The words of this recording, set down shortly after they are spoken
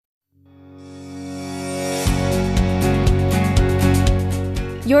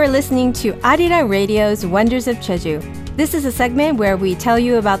You're listening to Arira Radio's Wonders of Jeju. This is a segment where we tell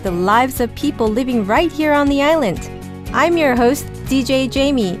you about the lives of people living right here on the island. I'm your host, DJ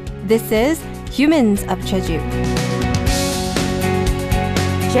Jamie. This is Humans of Jeju.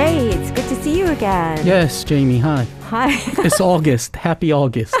 Jay, it's good to see you again. Yes, Jamie, hi. Hi. It's August. Happy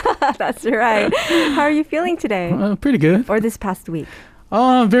August. That's right. How are you feeling today? Pretty good. Or this past week?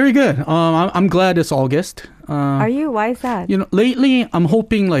 Very good. I'm glad it's August. Are you? Why is that? Lately I'm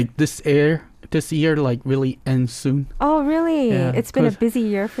hoping like this year like really ends soon. Oh, really? Yeah, it's been a busy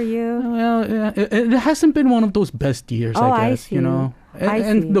year for you? Well, yeah, it hasn't been one of those best years, I guess. I see.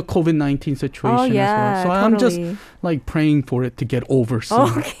 And the COVID-19 situation as well. So totally. I'm just like praying for it to get over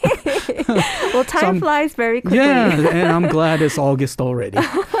soon. Okay. Well, time flies very quickly. Yeah, and I'm glad it's August already.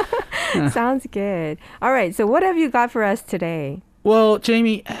 Sounds good. All right, so what have you got for us today? Well,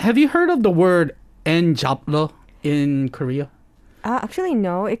 Jamie, have you heard of the word enjablo in Korea? Actually,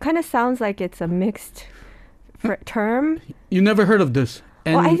 no. It kind of sounds like it's a mixed term. You never heard of this?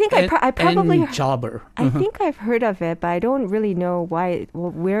 I think I probably enjobber. I think I've heard of it, but I don't really know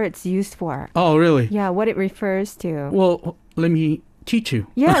where it's used for. Oh, really? Yeah, what it refers to. Well, let me teach you.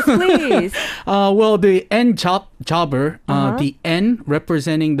 Yes, please. Well, the jobber, the N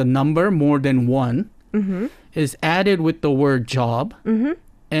representing the number more than one, is added with the word job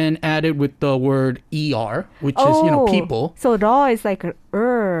and added with the word ER, which is, people. So raw is like I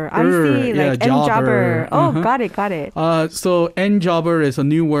see, like jobber. Oh, got it. So jobber is a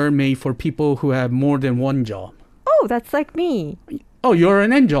new word made for people who have more than one job. Oh, that's like me. Oh, you're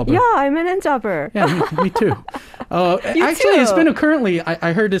an jobber. Yeah, I'm an jobber. Yeah, me too. Actually, it's been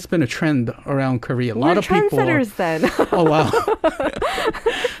I heard it's been a trend around Korea. A lot of people. Trendsetters then. Oh, wow.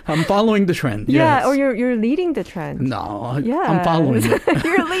 I'm following the trend. Yeah, yes. or you're leading the trend. No, I'm following it.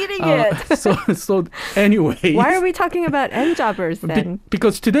 You're leading it. So anyway. Why are we talking about jobbers then?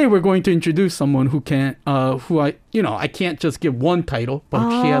 Because today we're going to introduce someone who I can't just give one title, but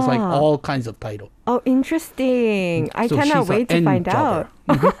she has like all kinds of titles. Oh, interesting. I cannot wait to find out.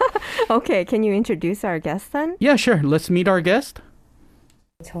 Okay, can you introduce our guest then? Yeah, sure. Let's meet our guest.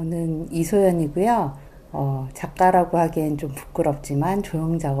 저는 이소연이고요. 작가라고 하기엔 좀 부끄럽지만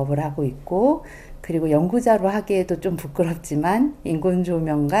조형 작업을 하고 있고, 그리고 연구자로 하기에도 좀 부끄럽지만 인공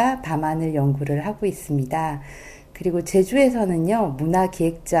조명과 밤하늘 연구를 하고 있습니다. 그리고 제주에서는요, 문화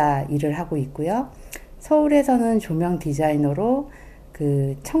기획자 일을 하고 있고요. 서울에서는 조명 디자이너로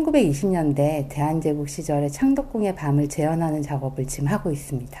 1920년대 대한제국 시절에 창덕궁의 밤을 재현하는 작업을 지금 하고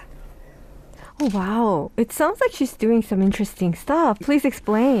있습니다. Oh, wow. It sounds like she's doing some interesting stuff. Please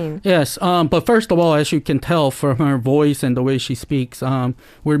explain. Yes, but first of all, as you can tell from her voice and the way she speaks,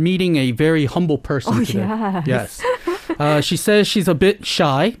 we're meeting a very humble person today. Yes. She says she's a bit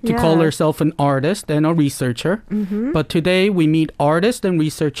shy to call herself an artist and a researcher. But today we meet artist and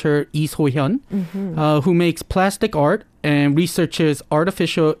researcher Lee So-hyun, who makes plastic art and researches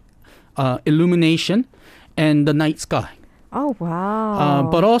artificial illumination and the night sky. Oh, wow.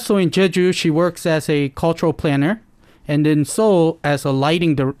 But also in Jeju, she works as a cultural planner and in Seoul as a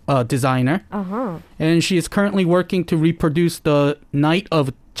lighting designer. And she is currently working to reproduce the night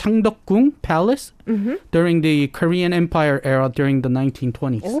of Changdeokgung Palace during the Korean Empire era during the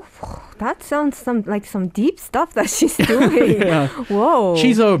 1920s. Oh, that sounds like some deep stuff that she's doing. Yeah. Whoa.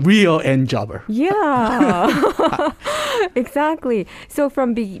 She's a real jobber. Yeah. Exactly. So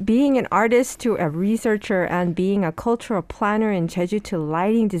from being an artist to a researcher and being a cultural planner in Jeju to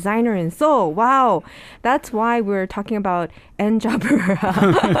lighting designer in Seoul. Wow. That's why we're talking about jobber.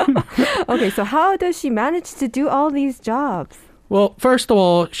 Okay, so how does she manage to do all these jobs? Well, first of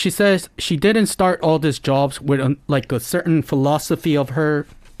all, she says she didn't start all these jobs with a certain philosophy of her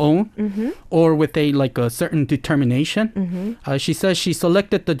own or with a certain determination. She says she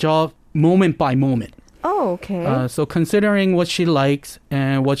selected the job moment by moment. Oh, okay. So considering what she likes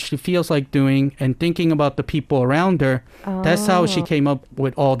and what she feels like doing and thinking about the people around her, that's how she came up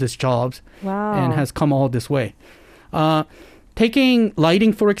with all these jobs and has come all this way. Taking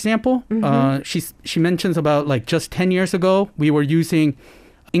lighting, for example, she mentions about just 10 years ago, we were using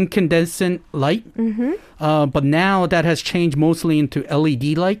incandescent light, but now that has changed mostly into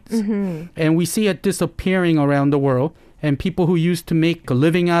LED lights, and we see it disappearing around the world, and people who used to make a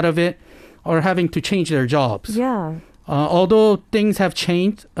living out of it are having to change their jobs. Yeah. Although things have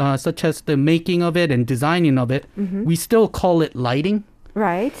changed, such as the making of it and designing of it, we still call it lighting.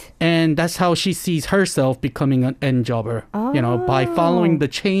 Right. And that's how she sees herself becoming an jobber, by following the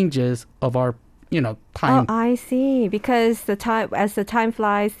changes of our time. Oh, I see. Because as the time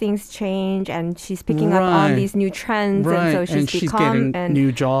flies, things change, and she's picking up on these new trends, and so she's getting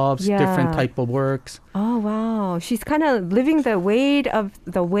new jobs, different type of works. Oh wow, she's kind of living the wave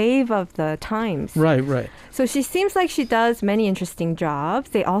of the times. Right. So she seems like she does many interesting jobs.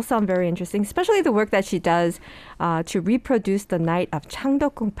 They all sound very interesting, especially the work that she does to reproduce the night of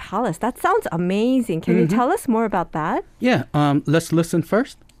Changdeokgung Palace. That sounds amazing. Can you tell us more about that? Yeah, let's listen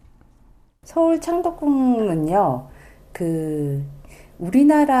first. 서울 창덕궁은요,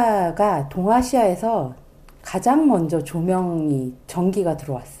 우리나라가 동아시아에서 가장 먼저 전기가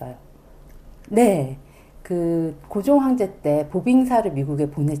들어왔어요. 네. 고종 황제 때 복잉사를 미국에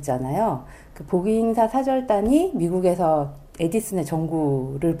보냈잖아요. 그 복잉사 사절단이 미국에서 에디슨의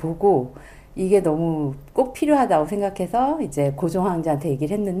전구를 보고 이게 너무 꼭 필요하다고 생각해서 이제 고종 황제한테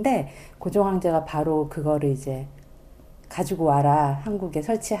얘기를 했는데, 고종 황제가 바로 그거를 이제 가지고 와라, 한국에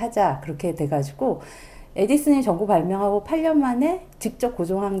설치하자, 그렇게 돼가지고 에디슨이 전구 발명하고 8년 만에 직접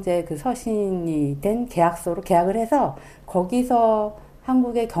고종 황제 그 서신이 된 계약서로 계약을 해서 거기서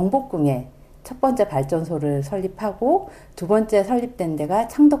한국의 경복궁에 첫 번째 발전소를 설립하고 두 번째 설립된 데가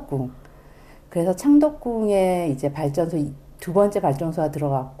창덕궁. 그래서 창덕궁에 이제 두 번째 발전소가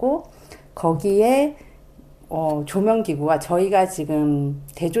들어갔고, 거기에 조명기구가, 저희가 지금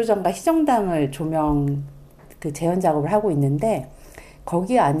대조정과 희정당을 재현 작업을 하고 있는데,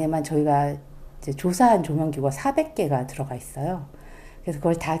 거기 안에만 저희가 이제 조사한 조명기구가 400개가 들어가 있어요. 그래서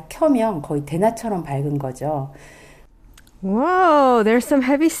그걸 다 켜면 거의 대낮처럼 밝은 거죠. Whoa, there's some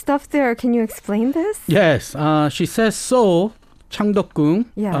heavy stuff there. Can you explain this? Yes, she says Seoul, Changdeokgung,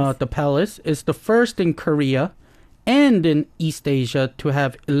 Yes. the palace, is the first in Korea and in East Asia to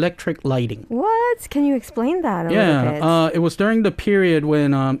have electric lighting. What? Can you explain that a little bit? It was during the period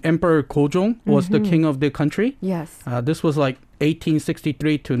when Emperor Gojong was the king of the country. Yes. This was like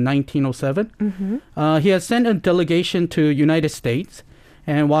 1863 to 1907. He had sent a delegation to United States,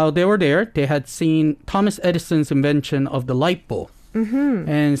 and while they were there, they had seen Thomas Edison's invention of the light bulb.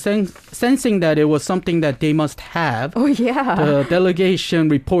 And sensing that it was something that they must have, the delegation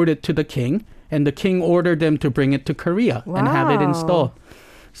reported to the king, and the king ordered them to bring it to Korea and have it installed.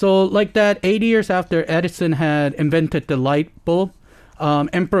 So like that, 80 years after Edison had invented the light bulb,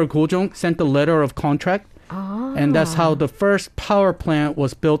 Emperor Gojong sent a letter of contract. And that's how the first power plant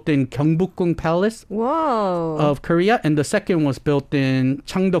was built in Gyeongbokgung Palace of Korea. And the second was built in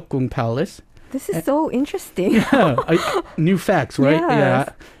Changdeokgung Palace. This is so interesting. New facts, right? Yes. Yeah.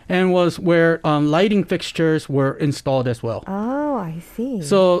 And was where lighting fixtures were installed as well. Oh, I see.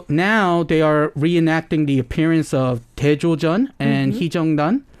 So now they are reenacting the appearance of Daejojeon and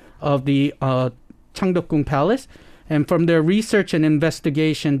Hejeongdan of the Changdeokgung Palace. And from their research and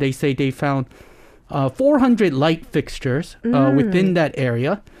investigation, they say they found 400 light fixtures within that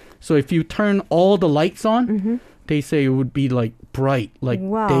area. So if you turn all the lights on, they say it would be like bright, like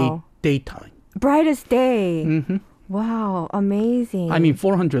daytime. Bright as day. Wow, amazing. I mean,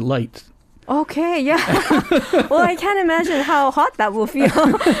 400 lights. Okay, yeah. Well, I can't imagine how hot that will feel.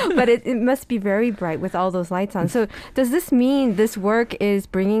 But it must be very bright with all those lights on. So does this mean this work is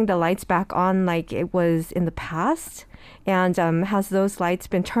bringing the lights back on like it was in the past? And has those lights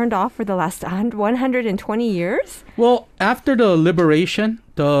been turned off for the last 120 years? Well, after the liberation,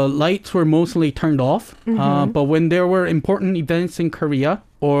 the lights were mostly turned off. But when there were important events in Korea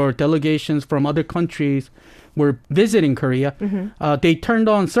or delegations from other countries were visiting Korea, they turned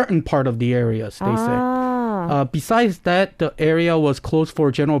on certain part of the areas, they say. Besides that, the area was closed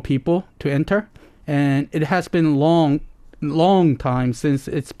for general people to enter. And it has been long time since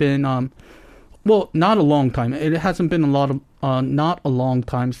it's been... well, not a long time. It hasn't been not a long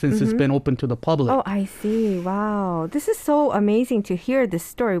time since it's been open to the public. Oh, I see. Wow. This is so amazing to hear this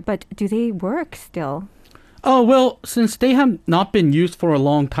story. But do they work still? Oh, well, since they have not been used for a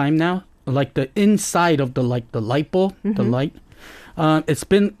long time now, like the inside of the light bulb, the light, it's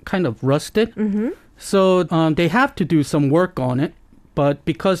been kind of rusted. So they have to do some work on it. But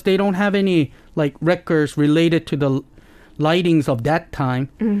because they don't have any like records related to the lightings of that time,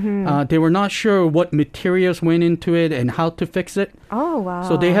 they were not sure what materials went into it and how to fix it. Oh, wow.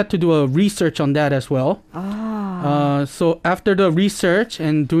 So they had to do a research on that as well. So after the research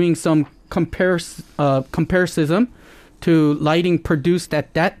and doing some comparison to lighting produced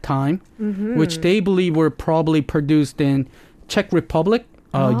at that time, which they believe were probably produced in Czech Republic,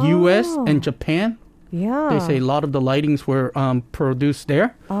 US, and Japan. Yeah. They say a lot of the lightings were produced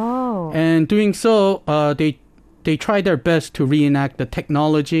there. Oh. And doing so, they try their best to reenact the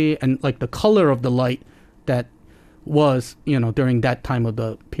technology and like the color of the light that was, during that time of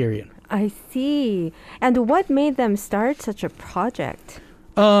the period. I see. And what made them start such a project?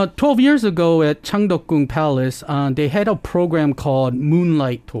 12 years ago at Changdeokgung Palace, they had a program called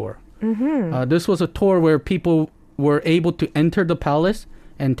Moonlight Tour. This was a tour where people were able to enter the palace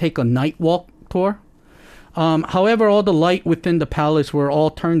and take a night walk tour. However, all the light within the palace were all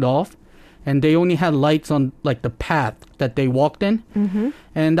turned off, and they only had lights on like the path that they walked in.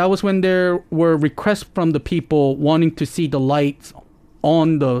 And that was when there were requests from the people wanting to see the lights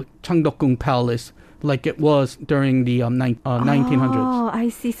on the Changdeokgung Palace like it was during the 1900s. Oh, I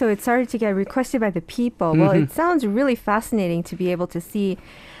see. So it started to get requested by the people. Well, it sounds really fascinating to be able to see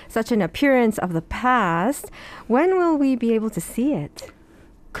such an appearance of the past. When will we be able to see it?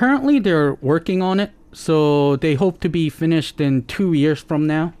 Currently, they're working on it, so they hope to be finished in 2 years from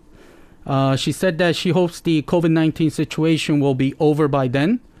now. She said that she hopes the COVID-19 situation will be over by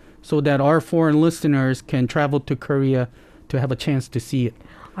then so that our foreign listeners can travel to Korea to have a chance to see it.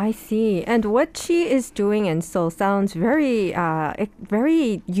 I see. And what she is doing in Seoul sounds very,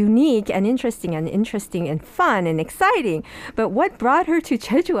 very unique and interesting and fun and exciting. But what brought her to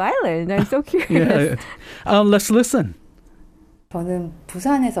Jeju Island? I'm so curious. Let's listen. 저는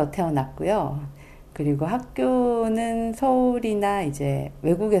부산에서 태어났고요. 그리고 학교는 서울이나 이제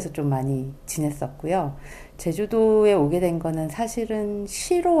외국에서 좀 많이 지냈었고요. 제주도에 오게 된 거는 사실은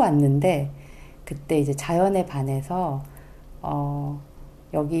쉬러 왔는데 그때 이제 자연에 반해서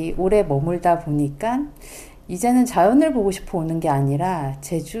여기 오래 머물다 보니까 이제는 자연을 보고 싶어 오는 게 아니라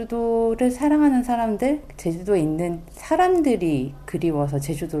제주도를 사랑하는 사람들, 제주도에 있는 사람들이 그리워서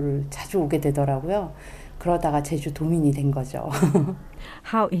제주도를 자주 오게 되더라고요. 그러다가 제주도민이 된 거죠.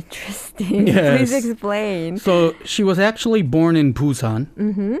 How interesting. Yes. Please explain. So she was actually born in Busan,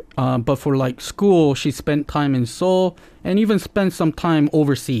 but for like school, she spent time in Seoul and even spent some time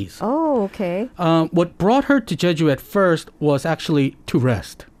overseas. Oh, okay. What brought her to Jeju at first was actually to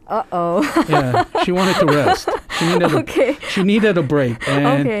rest. Uh-oh. Yeah, she wanted to rest. She needed a break.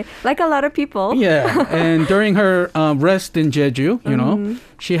 And okay, like a lot of people. Yeah, and during her rest in Jeju, you know,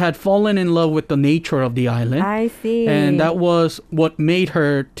 she had fallen in love with the nature of the island. I see. And that was what made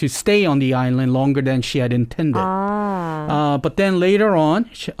her to stay on the island longer than she had intended. But then later on,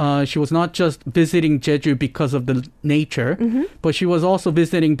 she was not just visiting Jeju because of the nature, but she was also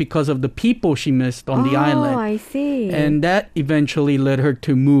visiting because of the people she missed on the island. Oh, I see. And that eventually led her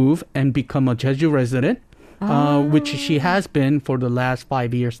to move and become a Jeju resident, which she has been for the last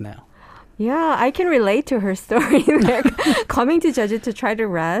 5 years now. Yeah, I can relate to her story. Like coming to Jeju to try to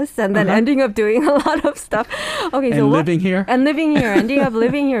rest and then ending up doing a lot of stuff. Okay, and living here. Ending up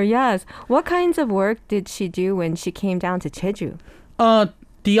living here, yes. What kinds of work did she do when she came down to Jeju?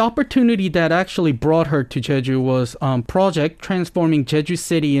 The opportunity that actually brought her to Jeju was project transforming Jeju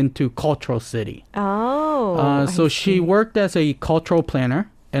City into cultural city. Oh, so she worked as a cultural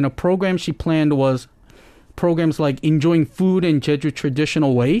planner, and a program she planned was programs like enjoying food in Jeju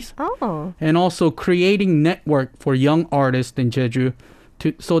traditional ways, and also creating network for young artists in Jeju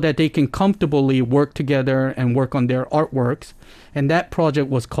so that they can comfortably work together and work on their artworks. And that project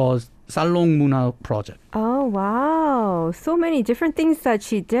was called Salong Muna Project. Oh, wow. So many different things that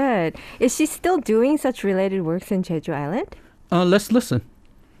she did. Is she still doing such related works in Jeju Island? Let's listen.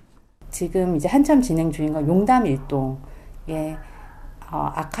 지금 이제 한참 진행 중인 건 용담 일동의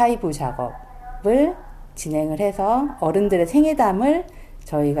아카이브 작업을 진행을 해서 어른들의 생애담을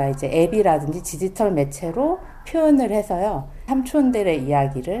저희가 이제 앱이라든지 디지털 매체로 표현을 해서요. 삼촌들의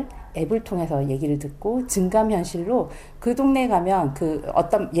이야기를 앱을 통해서 얘기를 듣고 증감현실로 그 동네에 가면 그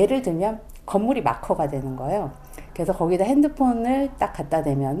어떤 예를 들면 건물이 마커가 되는 거예요. 그래서 거기다 핸드폰을 딱 갖다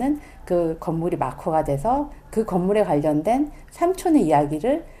대면은 그 건물이 마커가 돼서 그 건물에 관련된 삼촌의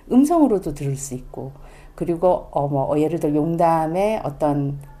이야기를 음성으로도 들을 수 있고 그리고 예를 들어 용담의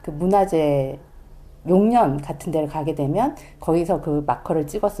어떤 그 문화재 용년 같은 데를 가게 되면 거기서 그 마커를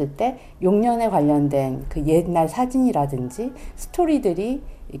찍었을 때 용년에 관련된 그 옛날 사진이라든지 스토리들이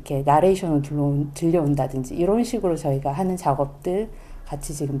이렇게 나레이션으로 들려온다든지 이런 식으로 저희가 하는 작업들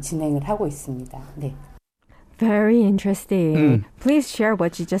같이 지금 진행을 하고 있습니다. 네. Very interesting. Please share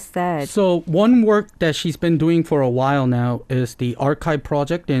what you just said. So one work that she's been doing for a while now is the archive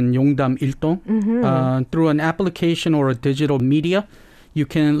project in Yongdam Iltong. Through an application or a digital media, you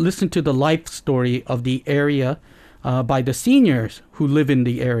can listen to the life story of the area by the seniors who live in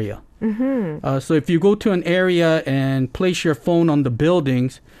the area. So if you go to an area and place your phone on the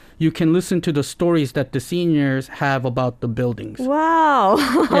buildings, you can listen to the stories that the seniors have about the buildings. Wow.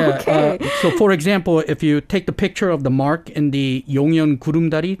 Okay. So for example, if you take the picture of the mark in the Yongyeon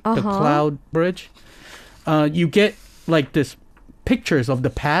Gurumdari, the cloud bridge, you get like this pictures of the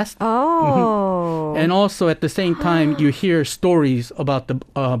past. Oh. And also at the same time, you hear stories about the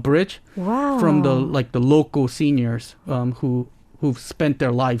bridge from the local seniors who who've spent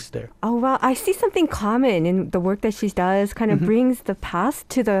their lives there. Oh, wow. I see something common in the work that she does, kind of brings the past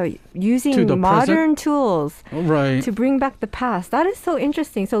to the using modern tools to bring back the past. That is so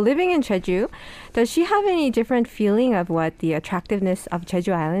interesting. So living in Jeju, does she have any different feeling of what the attractiveness of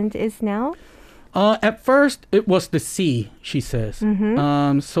Jeju Island is now? At first, it was the sea, she says.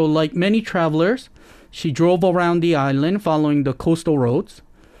 So like many travelers, she drove around the island following the coastal roads.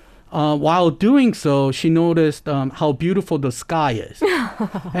 While doing so, she noticed how beautiful the sky is.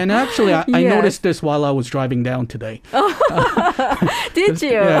 And actually, I noticed this while I was driving down today. Did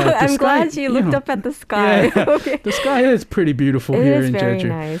you? I'm glad you looked up at the sky. Yeah, okay. The sky is pretty beautiful here in Jeju. It is very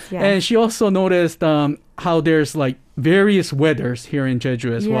nice, yeah. And she also noticed how there's like various weathers here in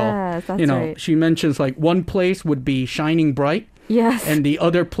Jeju as well. Yes, that's right. She mentions like one place would be shining bright. Yes. And the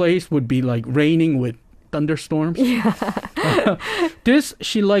other place would be like raining with thunderstorms. Yeah. This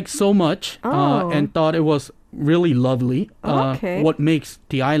she liked so much and thought it was really lovely. What makes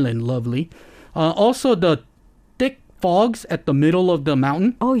the island lovely. Also the thick fogs at the middle of the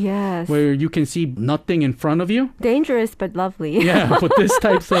mountain. Oh, yes. Where you can see nothing in front of you. Dangerous but lovely. Yeah, but this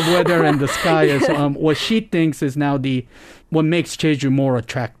types of weather and the sky is what she thinks is now what makes Jeju more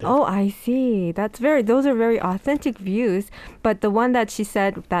attractive. Oh, I see. Those are very authentic views. But the one that she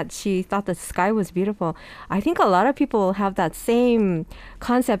said that she thought the sky was beautiful, I think a lot of people have that same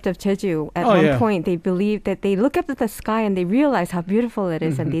concept of Jeju. At one point, they believe that they look up at the sky and they realize how beautiful it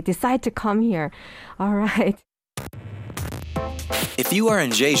is and they decide to come here. All right. If you are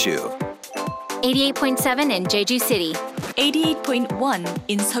in Jeju, 88.7 in Jeju City, 88.1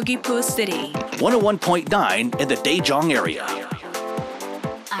 in Seogwipo City, 101.9 in the Daejeong area.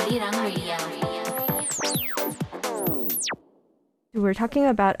 Arirang Radio. We're talking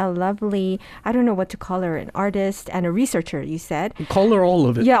about a lovely, I don't know what to call her, an artist and a researcher, you said. Call her all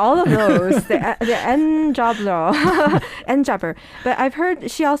of it. Yeah, all of those. the N-jobber. But I've heard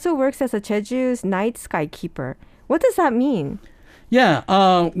she also works as a Jeju's night sky keeper. What does that mean? Yeah,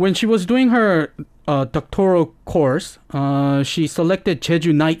 when she was doing her doctoral course, she selected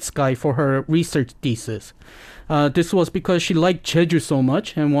Jeju night sky for her research thesis. This was because she liked Jeju so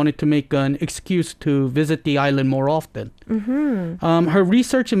much and wanted to make an excuse to visit the island more often. Her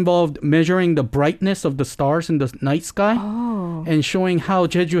research involved measuring the brightness of the stars in the night sky and showing how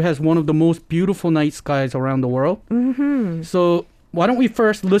Jeju has one of the most beautiful night skies around the world. So why don't we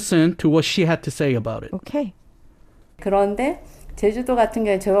first listen to what she had to say about it? Okay. 그런데 제주도 같은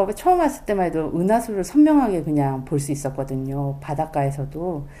경우에 제가 처음 왔을 때만 해도 은하수를 선명하게 그냥 볼 수 있었거든요.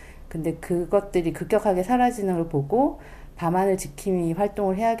 바닷가에서도. 근데 그것들이 급격하게 사라지는 걸 보고 밤하늘 지킴이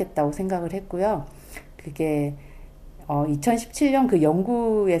활동을 해야겠다고 생각을 했고요. 그게 2017년 그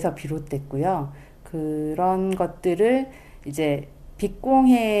연구에서 비롯됐고요. 그런 것들을 이제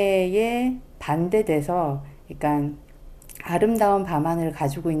빛공해에 반대돼서 그러니까 아름다운 밤하늘을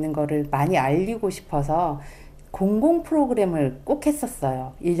가지고 있는 거를 많이 알리고 싶어서 공공 프로그램을 꼭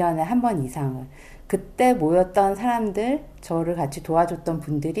했었어요. 1년에 한 번 이상을. 그때 모였던 사람들, 저를 같이 도와줬던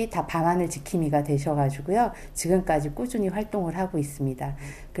분들이 다 밤하늘 지킴이가 되셔가지고요. 지금까지 꾸준히 활동을 하고 있습니다.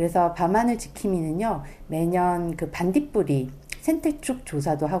 그래서 밤하늘 지킴이는요. 매년 그 반딧불이 생태축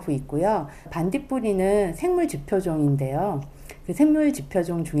조사도 하고 있고요. 반딧불이는 생물지표종인데요. 그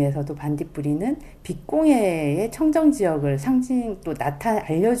생물지표종 중에서도 반딧불이는 빛공해의 청정지역을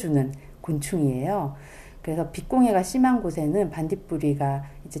알려주는 곤충이에요. 그래서 빛공해가 심한 곳에는 반딧불이가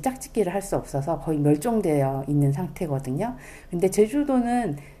이제 짝짓기를 할 수 없어서 거의 멸종되어 있는 상태거든요. 근데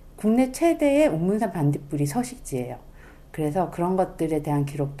제주도는 국내 최대의 옥문산 반딧불이 서식지예요. 그래서 그런 것들에 대한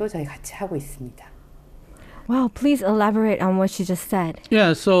기록도 저희 같이 하고 있습니다. Wow, please elaborate on what she just said.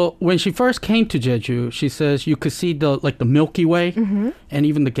 Yeah, so when she first came to Jeju, she says you could see the Milky Way and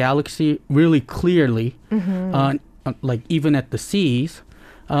even the galaxy really clearly, like even at the seas.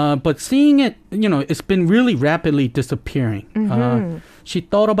 But seeing it, it's been really rapidly disappearing. She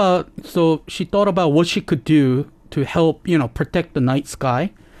thought about what she could do to help, protect the night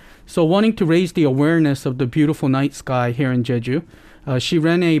sky. So wanting to raise the awareness of the beautiful night sky here in Jeju, she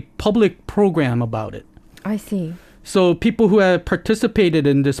ran a public program about it. I see. So people who have participated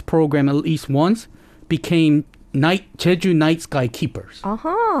in this program at least once became Jeju night sky keepers.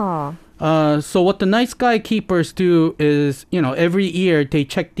 So what the night sky keepers do is, every year they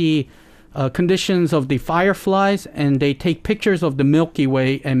check the conditions of the fireflies and they take pictures of the Milky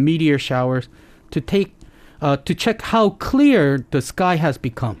Way and meteor showers to check how clear the sky has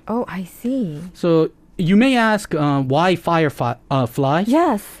become. Oh, I see. So you may ask why fireflies?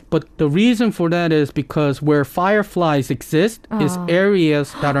 Yes. But the reason for that is because where fireflies exist is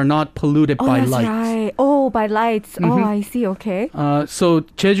areas that are not polluted by that's lights. Right. Oh, by lights. Oh, I see. Okay. So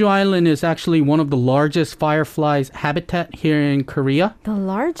Jeju Island is actually one of the largest fireflies habitat here in Korea. The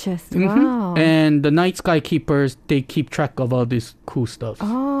largest. Wow. And the night sky keepers, they keep track of all this cool stuff.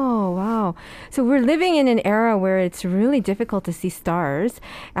 Oh, wow. So we're living in an era where it's really difficult to see stars.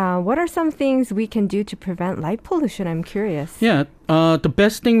 What are some things we can do to prevent light pollution? I'm curious. Yeah. The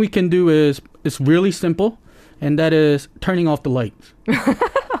best thing we can do is really simple, and that is turning off the lights.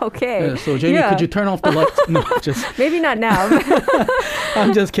 Okay. So Jamie, could you turn off the lights? No, just maybe not now.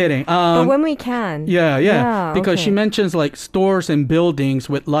 I'm just kidding. But when we can. Yeah. Because she mentions like stores and buildings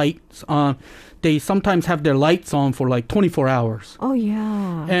with lights. They sometimes have their lights on for like 24 hours. Oh,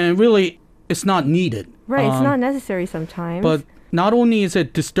 yeah. And really, it's not needed. Right. It's not necessary sometimes. But not only is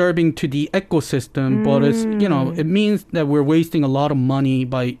it disturbing to the ecosystem, but it's, it means that we're wasting a lot of money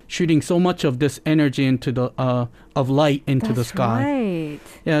by shooting so much of this energy into the of light into the sky. Right.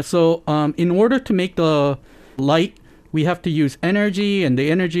 Yeah. So in order to make the light, we have to use energy, and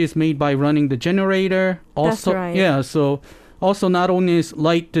the energy is made by running the generator. Also, that's right. Yeah. So also not only is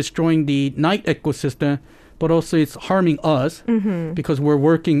light destroying the night ecosystem, but also it's harming us because we're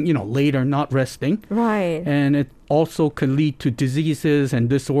working, later, not resting. Right. And it also could lead to diseases and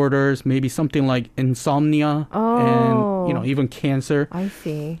disorders, maybe something like insomnia and, even cancer. I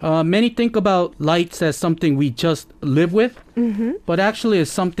see. Many think about lights as something we just live with, but actually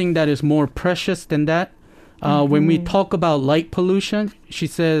it's something that is more precious than that. When we talk about light pollution, she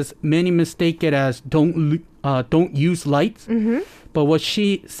says many mistake it as don't use lights. But what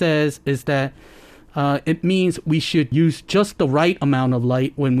she says is that it means we should use just the right amount of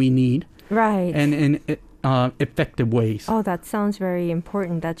light when we need. Right. And in effective ways. Oh, that sounds very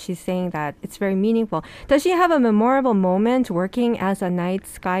important that she's saying that. It's very meaningful. Does she have a memorable moment working as a night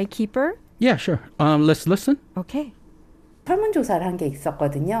sky keeper? Yeah, sure. Let's listen. Okay. 설문조사를 한 게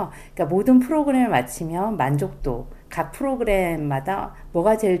있었거든요. 그러니까 모든 프로그램을 마치면 만족도, 각 프로그램마다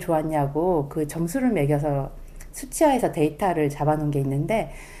뭐가 제일 좋았냐고 그 점수를 매겨서 수치화해서 데이터를 잡아놓은 게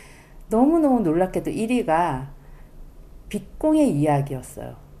있는데 너무너무 놀랍게도 1위가 빛공의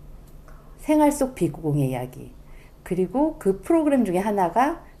이야기였어요. 생활 속 빛공의 이야기. 그리고 그 프로그램 중에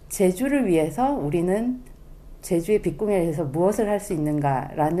하나가 제주를 위해서 우리는 제주의 빛공에 대해서 무엇을 할 수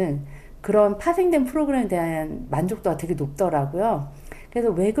있는가라는 그런 파생된 프로그램에 대한 만족도가 되게 높더라고요. 그래서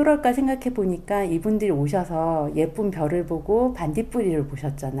왜 그럴까 생각해 보니까 이분들이 오셔서 예쁜 별을 보고 반딧불이를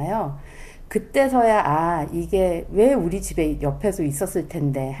보셨잖아요. 그때서야 이게 왜 우리 집에 옆에서 있었을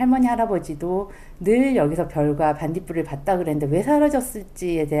텐데 할머니 할아버지도 늘 여기서 별과 반딧불을 봤다 그랬는데 왜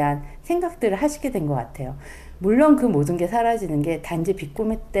사라졌을지에 대한 생각들을 하시게 된 것 같아요. 물론 그 모든 게 사라지는 게 단지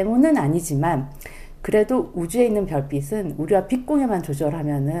빛공해 때문은 아니지만 그래도 우주에 있는 별빛은 우리가 빛공해만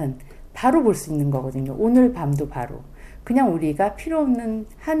조절하면은 바로 볼 수 있는 거거든요. 오늘 밤도 바로. 그냥 우리가 필요 없는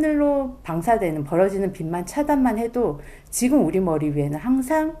하늘로 방사되는 벌어지는 빛만 차단만 해도 지금 우리 머리 위에는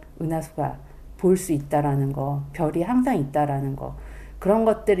항상 은하수가 보일 수 있다라는 거, 별이 항상 있다라는 거, 그런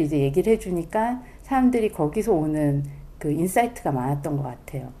것들을 이제 얘기를 해주니까 사람들이 거기서 오는 그 인사이트가 많았던 것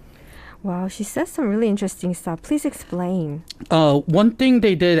같아요. Wow, she says some really interesting stuff. Please explain. One thing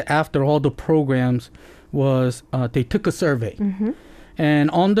they did after all the programs was they took a survey.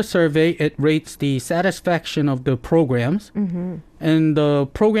 And on the survey, it rates the satisfaction of the programs. And the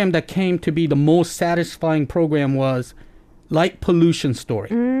program that came to be the most satisfying program was Light Pollution Story.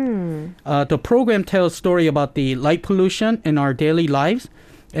 The program tells a story about the light pollution in our daily lives.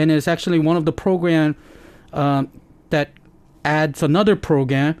 And it's actually one of the programs that adds another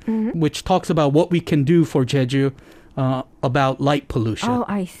program which talks about what we can do for Jeju about light pollution. Oh,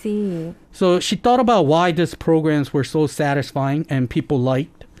 I see. So she thought about why these programs were so satisfying and people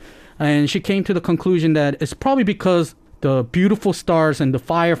liked. And she came to the conclusion that it's probably because the beautiful stars and the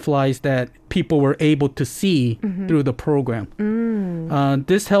fireflies that people were able to see through the program.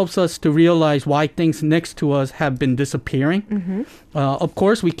 This helps us to realize why things next to us have been disappearing. Of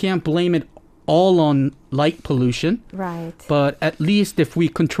course, we can't blame it all on light pollution. Right. But at least if we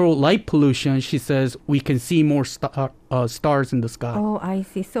control light pollution, she says, we can see more stars in the sky. Oh, I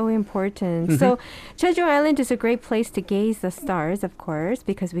see. So important. So Jeju Island is a great place to gaze the stars, of course,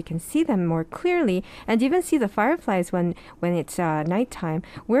 because we can see them more clearly and even see the fireflies when it's nighttime.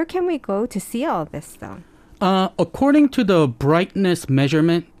 Where can we go to see all this stuff? According to the brightness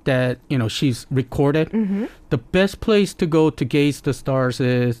measurement that she's recorded, the best place to go to gaze the stars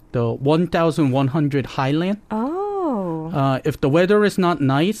is the 1100 Highland. Oh. If the weather is not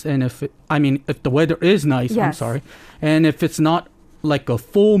nice, and if the weather is nice, yes. I'm sorry, and if it's not like a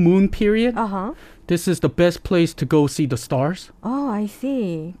full moon period, this is the best place to go see the stars. Oh, I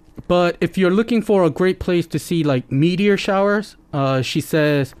see. But if you're looking for a great place to see like meteor showers, she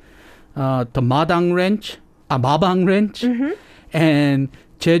says the Mabang Ranch, and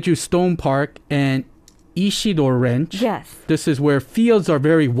Jeju Stone Park and Ishidor Ranch. Yes. This is where fields are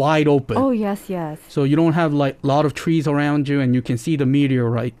very wide open. Oh, yes, yes. So you don't have like a lot of trees around you and you can see the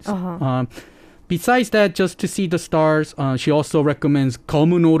meteorites. Besides that, just to see the stars, she also recommends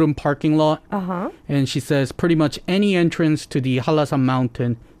Gomunodum parking lot. And she says pretty much any entrance to the Hallasan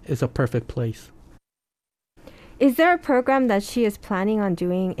mountain is a perfect place. Is there a program that she is planning on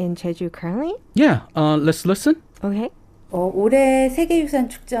doing in Jeju currently? Yeah, let's listen. Okay. 올해 세계유산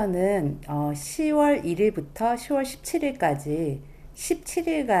축전은 10월 1일부터 10월 17일까지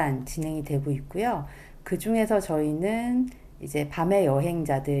 17일간 진행이 되고 있고요. 그 중에서 저희는 이제 밤의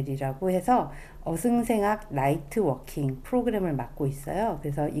여행자들이라고 해서 어승생학 나이트 워킹 프로그램을 맡고 있어요.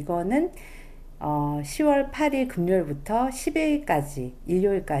 그래서 이거는 10월 8일 금요일부터 10일까지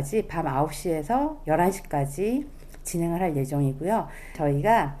일요일까지 밤 9시에서 11시까지 진행을 할 예정이고요.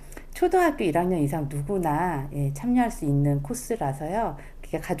 저희가 초등학교 1학년 이상 누구나 참여할 수 있는 코스라서요.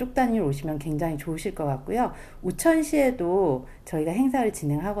 그게 가족 단위로 오시면 굉장히 좋으실 것 같고요. 우천시에도 저희가 행사를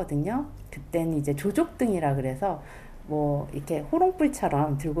진행하거든요. 그때는 이제 조족등이라 그래서 뭐 이렇게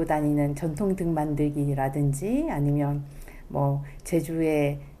호롱불처럼 들고 다니는 전통등 만들기라든지 아니면 뭐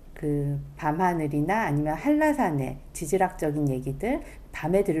제주의 그 밤하늘이나 아니면 한라산의 지질학적인 얘기들,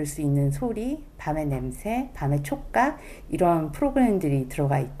 밤에 들을 수 있는 소리, 밤의 냄새, 밤의 촉각 이런 프로그램들이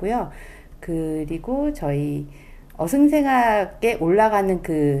들어가 있고요. 그리고 저희 어승생학에 올라가는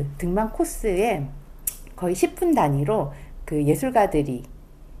그 등반 코스에 거의 10분 단위로 그 예술가들이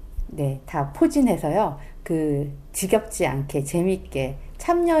다 포진해서요. 그 지겹지 않게 재밌게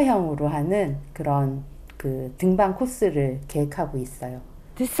참여형으로 하는 그런 그 등반 코스를 계획하고 있어요.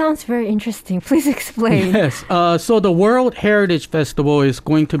 This sounds very interesting. Please explain. Yes. So the World Heritage Festival is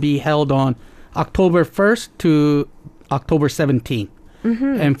going to be held on October 1st to October 17th.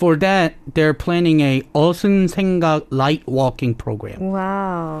 And for that, they're planning a 어승생각 light walking program.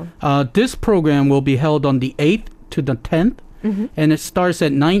 Wow. This program will be held on the 8th to the 10th. And it starts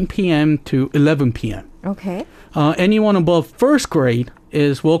at 9 p.m. to 11 p.m. Okay. Anyone above first grade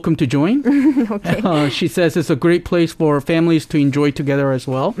is welcome to join. Okay. She says it's a great place for families to enjoy together as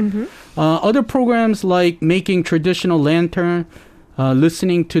well. Other programs like making traditional lantern,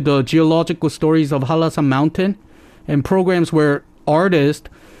 listening to the geological stories of Hallasan Mountain, and programs where artists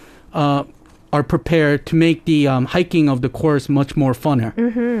are prepared to make the hiking of the course much more funner.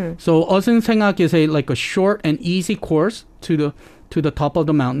 So 어승생학 is like a short and easy course to the top of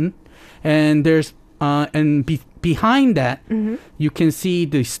the mountain, and there's behind that you can see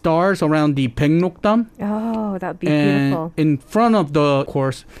the stars around the Baeknokdam. Oh, that'd be and beautiful. in front of the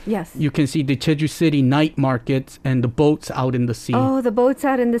course, Yes. you can see the Jeju City night markets and the boats out in the sea. Oh, the boats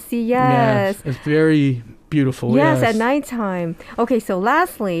out in the sea. Yes. It's very beautiful. Yes, at nighttime. Okay, so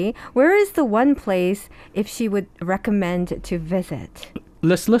lastly, where is the one place if she would recommend to visit?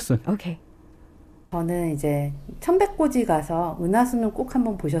 Let's listen. Okay. 저는 이제 천백고지 가서 은하수는 꼭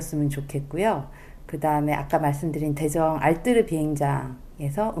한번 보셨으면 좋겠고요. 그 다음에 아까 말씀드린 대정 알뜨르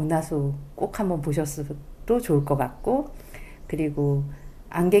비행장에서 은하수 꼭 한번 보셨어도 좋을 것 같고, 그리고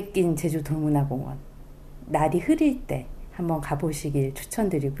안개 낀 제주 돌문화공원 날이 흐릴 때 한번 가보시길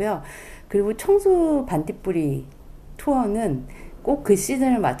추천드리고요. 그리고 청수 반딧불이 투어는 꼭 그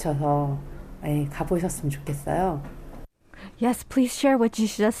시즌을 맞춰서 가보셨으면 좋겠어요. Yes, please share what you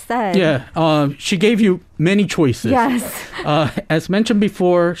just said. Yeah, she gave you many choices. Yes. As mentioned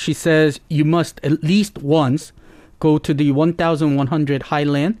before, she says you must at least once go to the 1100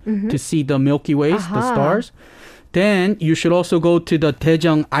 Highland to see the Milky Ways, the stars. Then you should also go to the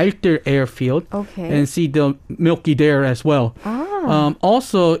Daejeong Alter airfield and see the Milky there as well.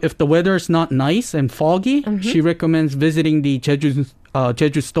 Also, if the weather is not nice and foggy, she recommends visiting the Jeju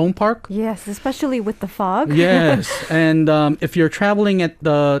Stone Park. Yes, especially with the fog. Yes, and if you're traveling at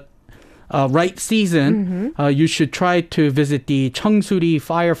the right season, you should try to visit the Cheongsuri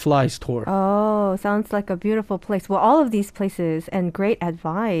Fireflies tour. Oh, sounds like a beautiful place. Well, all of these places and great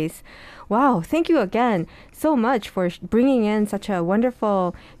advice. Wow, thank you again so much for bringing in such a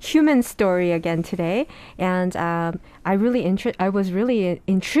wonderful human story again today. And I was really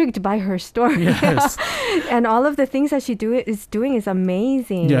intrigued by her story. Yes. And all of the things that she is doing is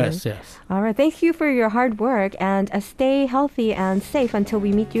amazing. Yes, yes. All right, thank you for your hard work and stay healthy and safe until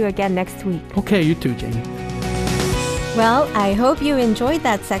we meet you again next week. Okay, you too, Jamie. Well, I hope you enjoyed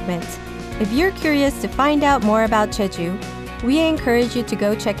that segment. If you're curious to find out more about Jeju, we encourage you to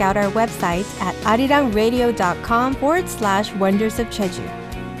go check out our website at arirangradio.com/wonders of Jeju.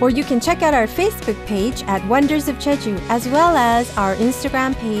 Or you can check out our Facebook page at Wonders of Jeju, as well as our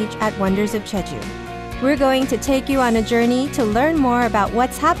Instagram page at Wonders of Jeju. We're going to take you on a journey to learn more about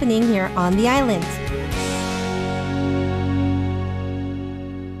what's happening here on the island.